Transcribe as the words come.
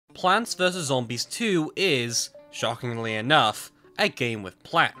Plants vs Zombies 2 is, shockingly enough, a game with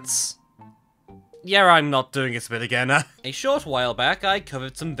plants. Yeah, I'm not doing this bit again. A short while back, I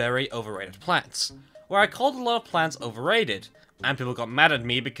covered some very overrated plants, where I called a lot of plants overrated, and people got mad at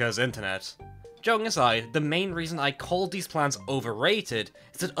me because internet. Joking aside, the main reason I called these plants overrated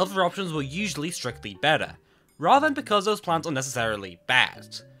is that other options were usually strictly better, rather than because those plants are necessarily bad.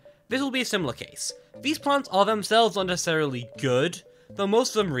 This will be a similar case. These plants are themselves not necessarily good, though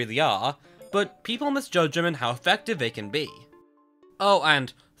most of them really are, but people misjudge them and how effective they can be. Oh,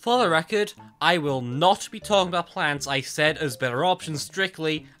 and for the record, I will not be talking about plants I said as better options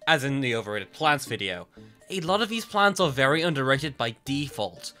strictly, as in the overrated plants video. A lot of these plants are very underrated by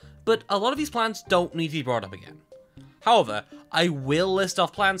default, but a lot of these plants don't need to be brought up again. However, I will list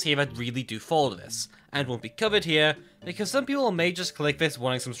off plants here that really do fall to this, and won't be covered here, because some people may just click this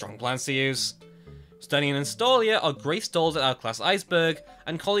wanting some strong plants to use. Stunning and Instalia are great stalls that outclass Iceberg,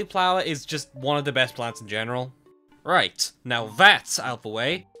 and Cauliflower is just one of the best plants in general. Right, now that's out the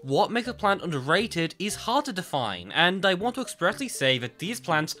way, what makes a plant underrated is hard to define, and I want to expressly say that these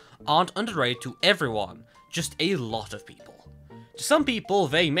plants aren't underrated to everyone, just a lot of people. To some people,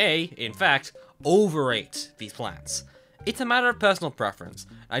 they may, in fact, overrate these plants. It's a matter of personal preference.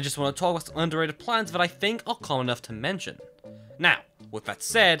 I just want to talk about some underrated plants that I think are common enough to mention. Now, with that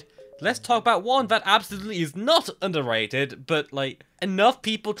said, let's talk about one that absolutely is not underrated, but like, enough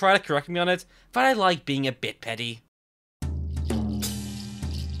people try to correct me on it that I like being a bit petty.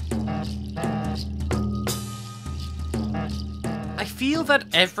 I feel that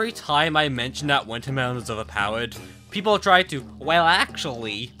every time I mention that Wintermelon is overpowered, people try to, well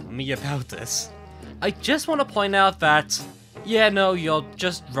actually, me about this. I just want to point out that, yeah no, you're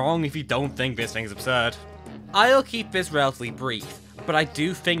just wrong if you don't think this thing's absurd. I'll keep this relatively brief, but I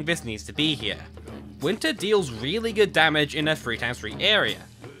do think this needs to be here. Winter deals really good damage in a 3x3 area,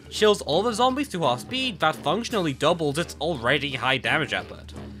 chills all the zombies to half speed that functionally doubles its already high damage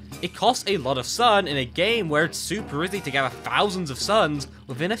output. It costs a lot of sun in a game where it's super easy to gather thousands of suns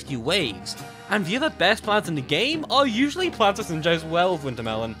within a few waves, and the other best plants in the game are usually plants that synergize well with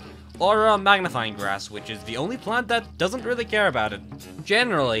Wintermelon, or Magnifying Grass, which is the only plant that doesn't really care about it.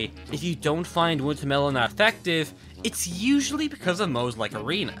 Generally, if you don't find Wintermelon that effective, it's usually because of modes like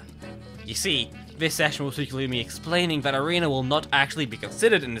Arena. You see, this session will particularly me explaining that Arena will not actually be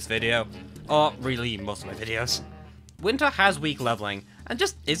considered in this video, or really most of my videos. Winter has weak leveling, and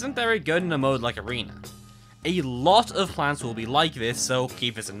just isn't very good in a mode like Arena. A lot of plants will be like this, so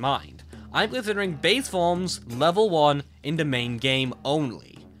keep this in mind. I'm considering base forms level 1 in the main game only.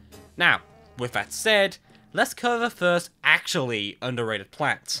 Now, with that said, let's cover the first actually underrated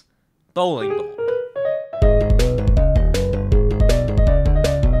plant, Bowling Ball.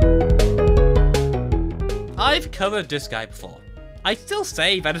 I've covered this guy before. I'd still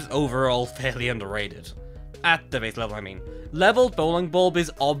say that it's overall fairly underrated. At the base level, I mean. Leveled Bowling Bulb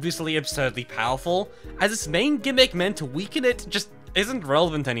is obviously absurdly powerful, as its main gimmick meant to weaken it just isn't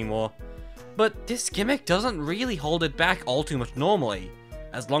relevant anymore. But this gimmick doesn't really hold it back all too much normally,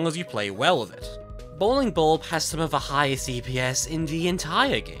 as long as you play well with it. Bowling Bulb has some of the highest CPS in the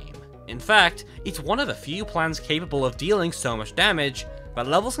entire game. In fact, it's one of the few plants capable of dealing so much damage that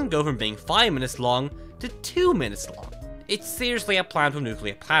levels can go from being 5 minutes long to 2 minutes long. It's seriously a plant with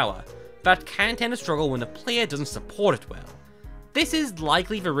nuclear power that can tend to struggle when the player doesn't support it well. This is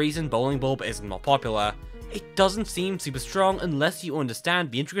likely the reason Bowling Bulb isn't more popular. It doesn't seem super strong unless you understand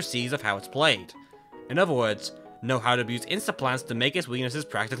the intricacies of how it's played. In other words, know how to abuse insta-plants to make its weaknesses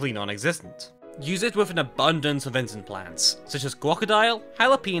practically non-existent. Use it with an abundance of instant plants, such as Guacodile,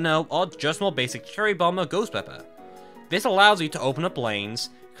 Jalapeno, or just more basic Cherry Bomb or Ghost Pepper. This allows you to open up lanes,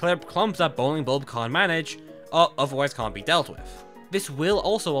 clear up clumps that Bowling Bulb can't manage, or otherwise can't be dealt with. This will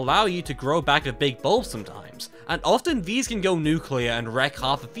also allow you to grow back the big bulbs sometimes, and often these can go nuclear and wreck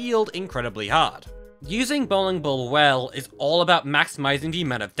half the field incredibly hard. Using Bowling Bulb well is all about maximizing the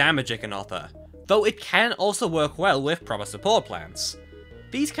amount of damage it can offer, though it can also work well with proper support plants.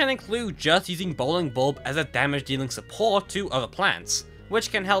 These can include just using Bowling Bulb as a damage dealing support to other plants,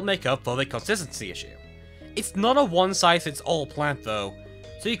 which can help make up for the consistency issue. It's not a one-size-fits-all plant though,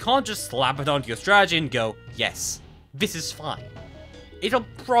 so you can't just slap it onto your strategy and go, yes, this is fine. It'll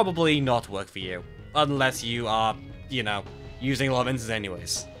probably not work for you, unless you are, you know, using a lot of instances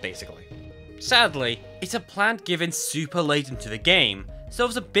anyways, basically. Sadly, it's a plant given super late into the game, so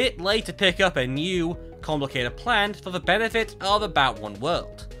it's a bit late to pick up a new, complicated plant for the benefit of about one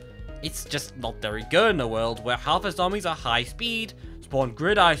world. It's just not very good in a world where half the zombies are high speed, spawn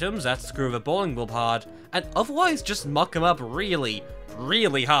grid items that screw the Bowling Bulb hard, and otherwise just muck them up really,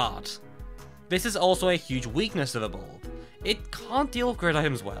 really hard. This is also a huge weakness of the bulb. it can't deal with great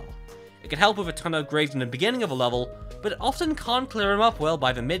items well. It can help with a ton of upgrades in the beginning of a level, but it often can't clear them up well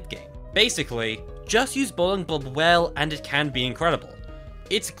by the mid-game. Basically, just use Bowling Bulb well and it can be incredible.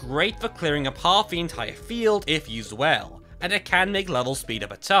 It's great for clearing up half the entire field if used well, and it can make levels speed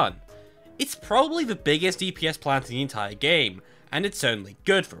up a ton. It's probably the biggest DPS plant in the entire game, and it's certainly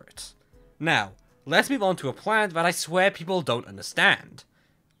good for it. Now, let's move on to a plant that I swear people don't understand.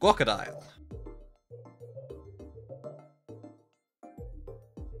 Guacodile.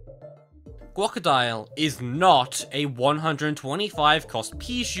 Guacodile is not a 125 cost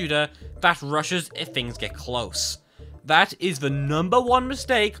pea shooter that rushes if things get close. That is the #1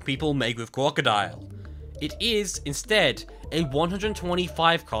 mistake people make with Guacodile. It is, instead, a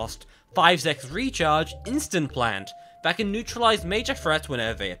 125 cost 5-sec recharge instant plant that can neutralize major threats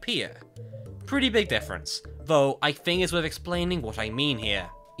whenever they appear. Pretty big difference, though I think it's worth explaining what I mean here.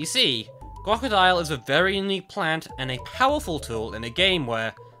 You see, Guacodile is a very unique plant and a powerful tool in a game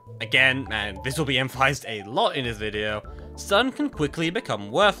where, again, and this will be emphasized a lot in this video, stun can quickly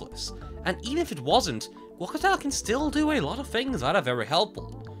become worthless, and even if it wasn't, Guacodile can still do a lot of things that are very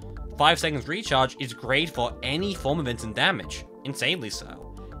helpful. 5 seconds recharge is great for any form of instant damage, insanely so.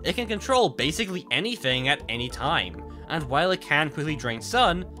 It can control basically anything at any time, and while it can quickly drain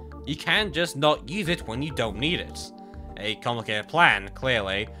stun, you can just not use it when you don't need it. A complicated plan,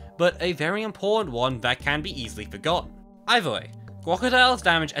 clearly, but a very important one that can be easily forgotten. Either way, Guacodile's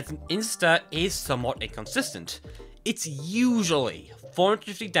damage as an insta is somewhat inconsistent. It's usually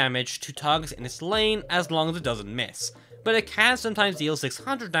 450 damage to targets in its lane as long as it doesn't miss, but it can sometimes deal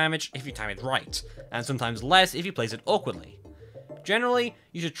 600 damage if you time it right, and sometimes less if you place it awkwardly. Generally,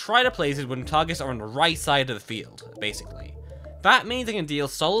 you should try to place it when targets are on the right side of the field, basically. That means it can deal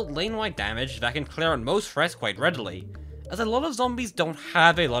solid lane-wide damage that can clear on most threats quite readily, as a lot of zombies don't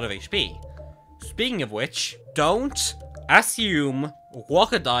have a lot of HP. Speaking of which, don't assume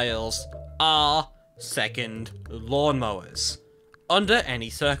Guacodiles are second lawnmowers, under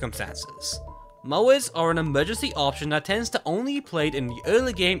any circumstances. Mowers are an emergency option that tends to only be played in the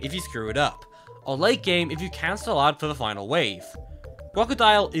early game if you screw it up, or late game if you cancel out for the final wave.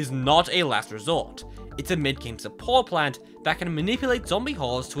 Guacodile is not a last resort. It's a mid-game support plant that can manipulate zombie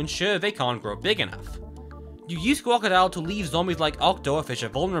hordes to ensure they can't grow big enough. You use Guacodile to leave zombies like Octo or Fisher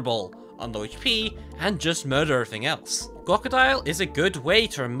vulnerable, on low HP, and just murder everything else. Guacodile is a good way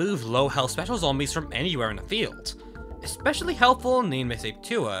to remove low health special zombies from anywhere in the field. Especially helpful in the Mixtape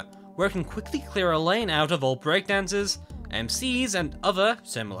tour, where it can quickly clear a lane out of all breakdancers, MCs, and other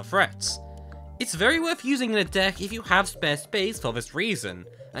similar threats. It's very worth using in a deck if you have spare space for this reason,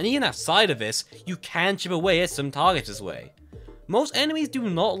 and even outside of this, you can chip away at some targets this way. Most enemies do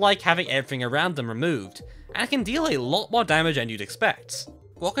not like having everything around them removed, and it can deal a lot more damage than you'd expect.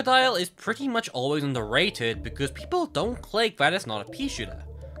 Guacodile is pretty much always underrated because people don't click that it's not a pea shooter,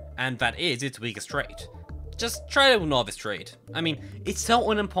 and that is its weakest trait. Just try to ignore this trait. I mean, it's so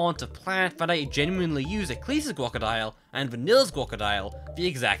unimportant a plant that I genuinely use Ecclesia's Guacodile and Vanilla's Guacodile the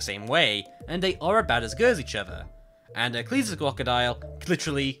exact same way, and they are about as good as each other. And Ecclesia's Guacodile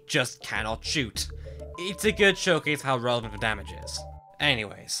literally just cannot shoot. It's a good showcase how relevant the damage is.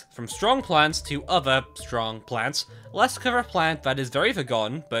 Anyways, from strong plants to other strong plants, let's cover a plant that is very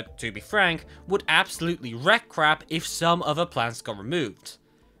forgotten, but to be frank, would absolutely wreck crap if some other plants got removed.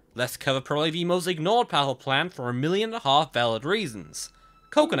 Let's cover probably the most ignored powerful plant for 1.5 million valid reasons.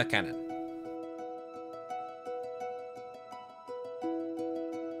 Coconut Cannon.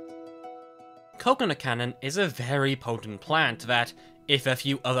 Coconut Cannon is a very potent plant that, if a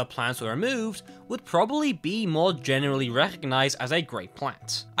few other plants were removed, would probably be more generally recognized as a great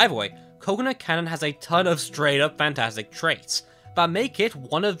plant. Either way, Coconut Cannon has a ton of straight up fantastic traits that make it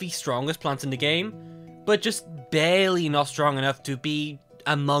one of the strongest plants in the game, but just barely not strong enough to be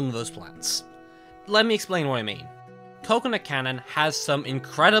among those plants. Let me explain what I mean. Coconut Cannon has some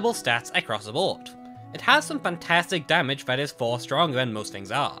incredible stats across the board. It has some fantastic damage that is far stronger than most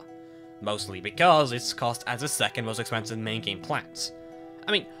things are, mostly because it's cost as the second most expensive main game plant.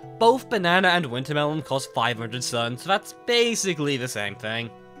 I mean, both Banana and Wintermelon cost 500 sun, so that's basically the same thing.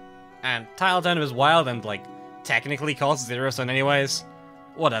 And Tile Turnip is wild and, like, technically costs 0 sun anyways.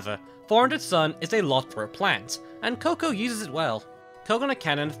 Whatever, 400 sun is a lot for a plant, and Coco uses it well. Coconut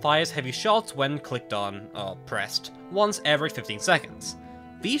Cannon fires heavy shots when clicked on, or pressed, once every 15 seconds.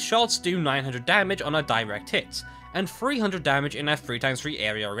 These shots do 900 damage on a direct hit, and 300 damage in a 3x3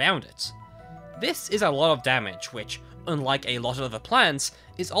 area around it. This is a lot of damage, which, unlike a lot of other plants,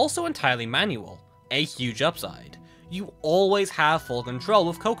 is also entirely manual, a huge upside. You always have full control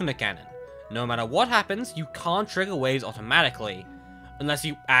with Coconut Cannon. No matter what happens, you can't trigger waves automatically, unless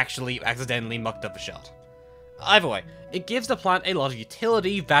you actually accidentally mucked up a shot. Either way, it gives the plant a lot of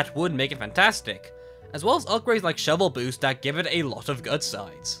utility that would make it fantastic, as well as upgrades like Shovel Boost that give it a lot of good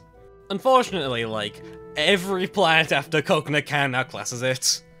sides. Unfortunately, like, every plant after Coconut Cannon outclasses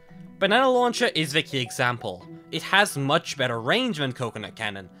it. Banana Launcher is the key example. It has much better range than Coconut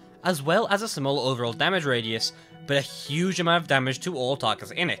Cannon, as well as a small overall damage radius, but a huge amount of damage to all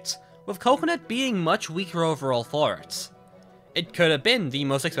targets in it, with Coconut being much weaker overall for it. It could have been the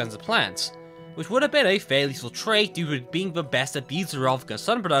most expensive plant, which would have been a fairly useful trait due to it being the best abuser of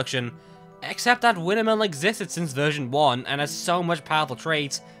sun production, except that Windmill existed since version 1 and has so much powerful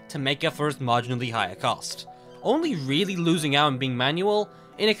traits to make up for its marginally higher cost, only really losing out on being manual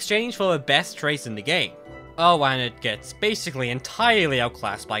in exchange for the best traits in the game. Oh, and it gets basically entirely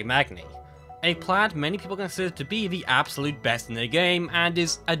outclassed by Magni, a plant many people consider to be the absolute best in the game and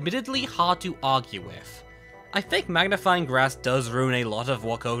is admittedly hard to argue with. I think Magnifying Grass does ruin a lot of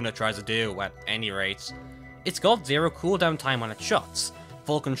what Coconut tries to do, at any rate. It's got 0 cooldown time on its shots,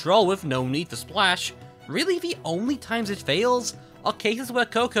 full control with no need for splash. Really the only times it fails are cases where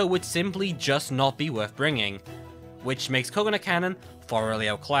Coco would simply just not be worth bringing, which makes Coconut Cannon thoroughly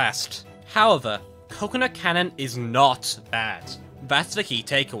outclassed. However, Coconut Cannon is not bad. That's the key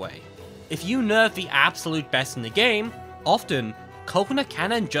takeaway. If you nerf the absolute best in the game, often Coconut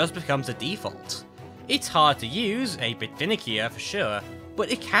Cannon just becomes a default. It's hard to use, a bit finickier for sure,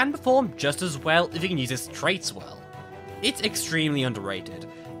 but it can perform just as well if you can use its traits well. It's extremely underrated.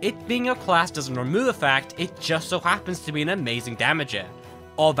 It being a class doesn't remove the fact it just so happens to be an amazing damager,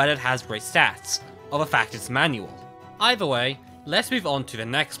 or that it has great stats, or the fact it's manual. Either way, let's move on to the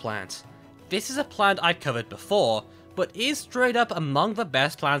next plant. This is a plant I've covered before, but is straight up among the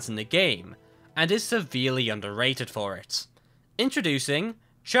best plants in the game, and is severely underrated for it. Introducing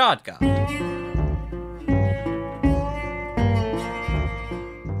Chard Guard.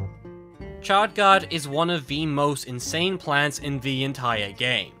 Chard Guard is one of the most insane plants in the entire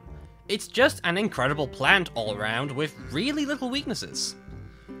game. It's just an incredible plant all around with really little weaknesses.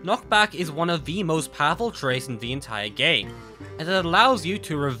 Knockback is one of the most powerful traits in the entire game, and it allows you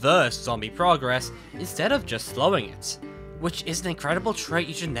to reverse zombie progress instead of just slowing it, which is an incredible trait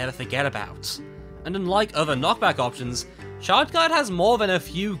you should never forget about. And unlike other knockback options, Chard Guard has more than a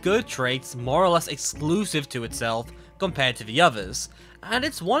few good traits more or less exclusive to itself compared to the others, and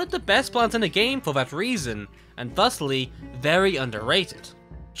it's one of the best plants in the game for that reason, and thusly, very underrated.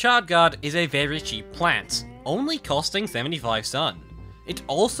 Chard Guard is a very cheap plant, only costing 75 sun. It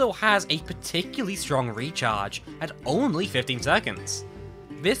also has a particularly strong recharge at only 15 seconds.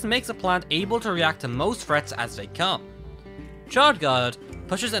 This makes the plant able to react to most threats as they come. Chard Guard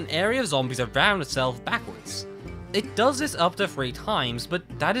pushes an area of zombies around itself backwards. It does this up to 3 times, but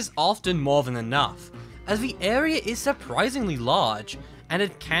that is often more than enough, as the area is surprisingly large, and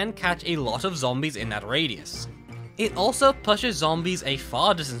it can catch a lot of zombies in that radius. It also pushes zombies a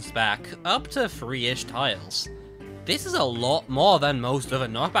far distance back, up to 3-ish tiles. This is a lot more than most other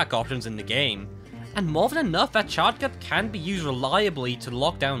knockback options in the game, and more than enough that Chard Guard can be used reliably to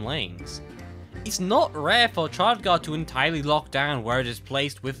lock down lanes. It's not rare for Chard Guard to entirely lock down where it is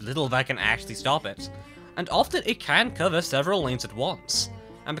placed with little that can actually stop it, and often it can cover several lanes at once.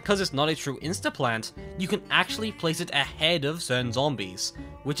 And because it's not a true insta-plant, you can actually place it ahead of certain zombies,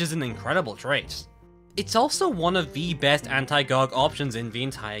 which is an incredible trait. It's also one of the best anti-Gog options in the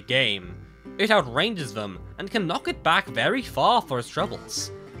entire game. It outranges them, and can knock it back very far for its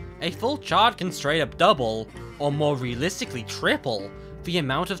troubles. A full Chard can straight up double, or more realistically triple, the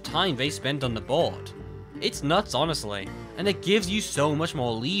amount of time they spend on the board. It's nuts honestly, and it gives you so much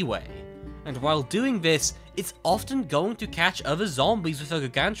more leeway. And while doing this, it's often going to catch other zombies with a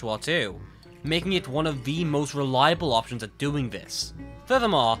Gargantua too, making it one of the most reliable options at doing this.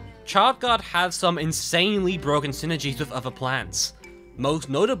 Furthermore, Chard Guard has some insanely broken synergies with other plants, most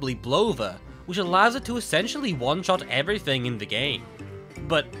notably Blover, which allows it to essentially one-shot everything in the game.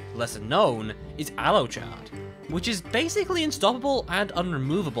 But lesser known is Aloe Chard, which is basically unstoppable and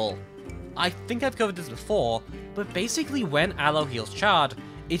unremovable. I think I've covered this before, but basically when Aloe heals Chard,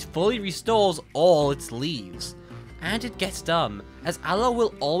 it fully restores all its leaves. And it gets dumb, as Aloe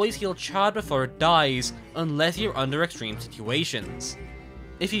will always heal Chard before it dies, unless you're under extreme situations.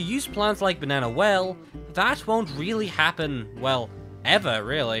 If you use plants like Banana well, that won't really happen, well, ever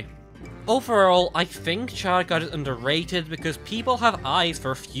really. Overall, I think Chard Guard is underrated because people have eyes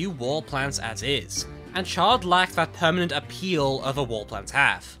for a few wall plants as is, and Chard lacks that permanent appeal other wall plants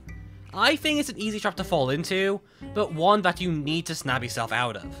have. I think it's an easy trap to fall into, but one that you need to snap yourself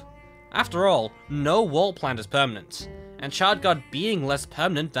out of. After all, no wall plant is permanent, and Chard Guard being less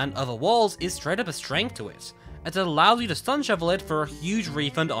permanent than other walls is straight up a strength to it, as it allows you to stun shovel it for a huge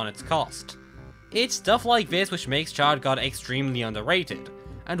refund on its cost. It's stuff like this which makes Chard Guard extremely underrated,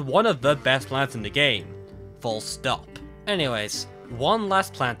 and one of the best plants in the game. Full stop. Anyways, one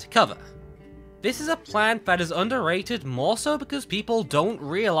last plant to cover. This is a plant that is underrated more so because people don't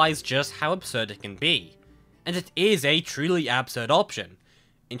realize just how absurd it can be. And it is a truly absurd option.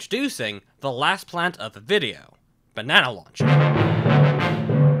 Introducing the last plant of the video, Banana Launcher.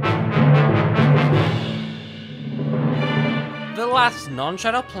 The last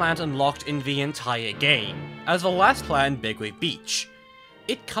non-shadow plant unlocked in the entire game, as the last plant Big Wave Beach.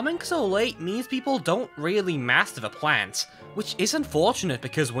 It coming so late means people don't really master the plant, which is unfortunate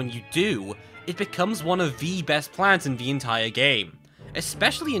because when you do, it becomes one of the best plants in the entire game,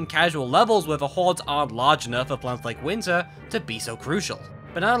 especially in casual levels where the hordes aren't large enough for plants like Winter to be so crucial.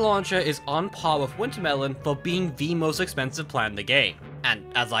 Banana Launcher is on par with Winter Melon for being the most expensive plant in the game, and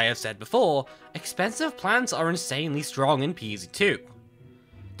as I have said before, expensive plants are insanely strong in PVZ2.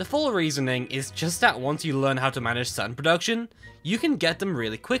 The full reasoning is just that once you learn how to manage sun production, you can get them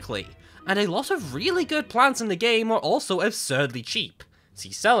really quickly, and a lot of really good plants in the game are also absurdly cheap.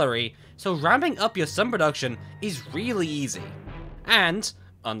 See celery, so ramping up your sun production is really easy. And,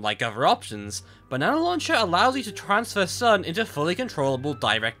 unlike other options, Banana Launcher allows you to transfer sun into fully controllable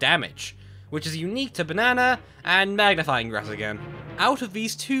direct damage, which is unique to Banana and Magnifying Grass again. Out of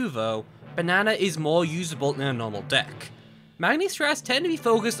these two though, Banana is more usable in a normal deck. Magni strats tend to be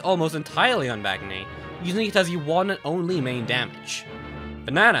focused almost entirely on Magni, using it as your one and only main damage.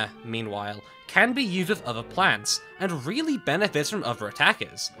 Banana, meanwhile, can be used with other plants, and really benefits from other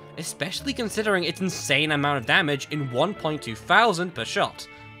attackers, especially considering its insane amount of damage in 1.2 thousand per shot,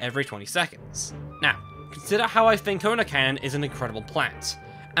 every 20 seconds. Now, consider how I think Kona Cannon is an incredible plant,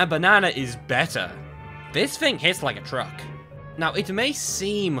 and Banana is better. This thing hits like a truck. Now, it may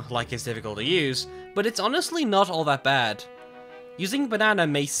seem like it's difficult to use, but it's honestly not all that bad. Using Banana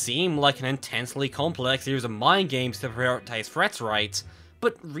may seem like an intensely complex series of mind games to prioritize threats right,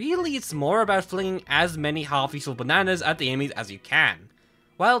 but really it's more about flinging as many half-useful bananas at the enemies as you can,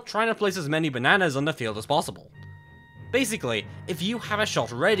 while trying to place as many bananas on the field as possible. Basically, if you have a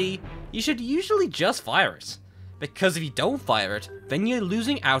shot ready, you should usually just fire it, because if you don't fire it, then you're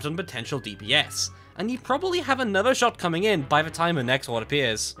losing out on potential DPS, and you probably have another shot coming in by the time the next one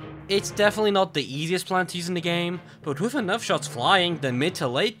appears. It's definitely not the easiest plant to use in the game, but with enough shots flying, the mid to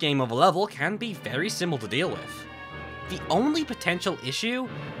late game of a level can be very simple to deal with. The only potential issue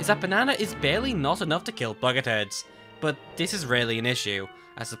is that Banana is barely not enough to kill Bucketheads, but this is rarely an issue,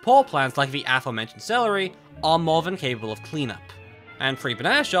 as support plants like the aforementioned Celery are more than capable of cleanup. And 3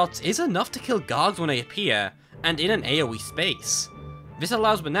 Banana shots is enough to kill Gargs when they appear, and in an AoE space. This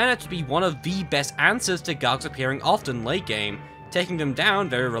allows Banana to be one of the best answers to Gargs appearing often late game, taking them down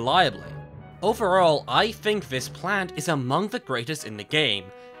very reliably. Overall, I think this plant is among the greatest in the game,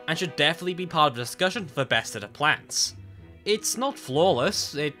 and should definitely be part of the discussion for best of the plants. It's not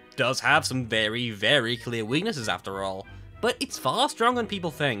flawless, it does have some very clear weaknesses after all, but it's far stronger than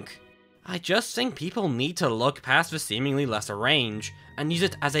people think. I just think people need to look past the seemingly lesser range, and use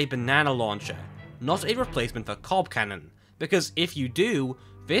it as a banana launcher, not a replacement for Cob Cannon, because if you do,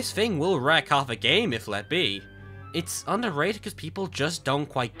 this thing will wreck half a game if let be. It's underrated because people just don't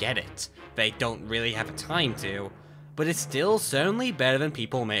quite get it, they don't really have the time to, but it's still certainly better than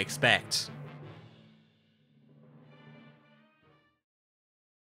people may expect.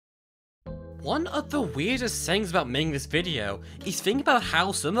 One of the weirdest things about making this video is thinking about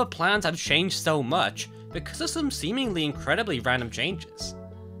how some of the plans have changed so much because of some seemingly incredibly random changes.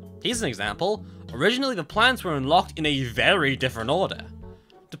 Here's an example. Originally the plans were unlocked in a very different order.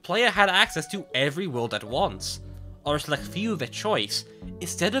 The player had access to every world at once, or a select few of their choice,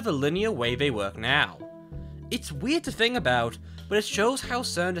 instead of the linear way they work now. It's weird to think about, but it shows how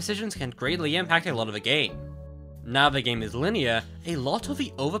certain decisions can greatly impact a lot of the game. Now the game is linear, a lot of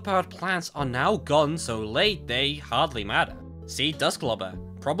the overpowered plants are now gone so late they hardly matter. See Dusklobber,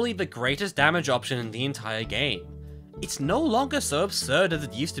 probably the greatest damage option in the entire game. It's no longer so absurd as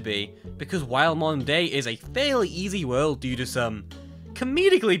it used to be, because while Modern Day is a fairly easy world due to some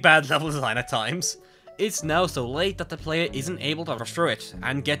comedically bad level design at times, it's now so late that the player isn't able to rush through it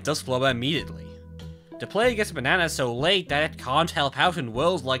and get Dusklobber immediately. The player gets Banana so late that it can't help out in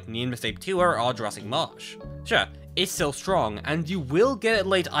worlds like Neon Mixtape Tour or Jurassic Marsh. Sure, it's still strong, and you will get it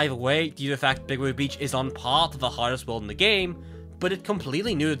late either way due to the fact Big Wave Beach is on par with the hardest world in the game, but it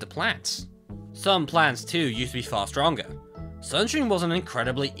completely neutered the plants. Some plants too used to be far stronger. Sunstream was an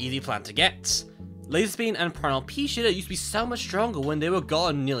incredibly easy plant to get. Laser Beam and Primal Pea Shooter used to be so much stronger when they were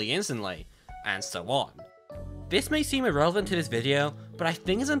gotten nearly instantly, and so on. This may seem irrelevant to this video, but I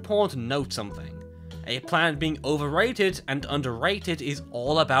think it's important to note something. A plant being overrated and underrated is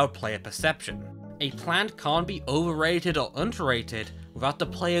all about player perception. A plant can't be overrated or underrated without the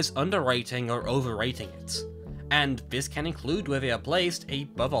players underrating or overrating it, and this can include where they are placed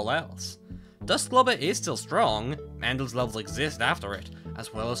above all else. Dustglobber is still strong, and those levels exist after it,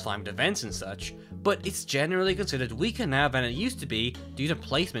 as well as timed events and such, but it's generally considered weaker now than it used to be due to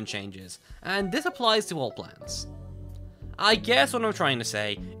placement changes, and this applies to all plants. I guess what I'm trying to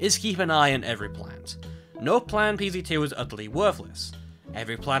say is keep an eye on every plant. No plant PZ2 is utterly worthless.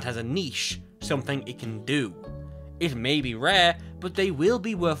 Every plant has a niche, something it can do. It may be rare, but they will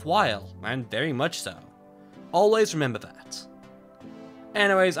be worthwhile, and very much so. Always remember that.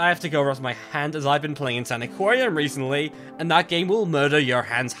 Anyways, I have to go rest my hand as I've been playing in Sanaquarium recently, and that game will murder your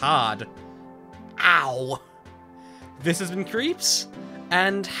hands hard. Ow! This has been Creeps,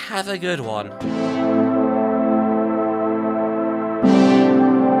 and have a good one.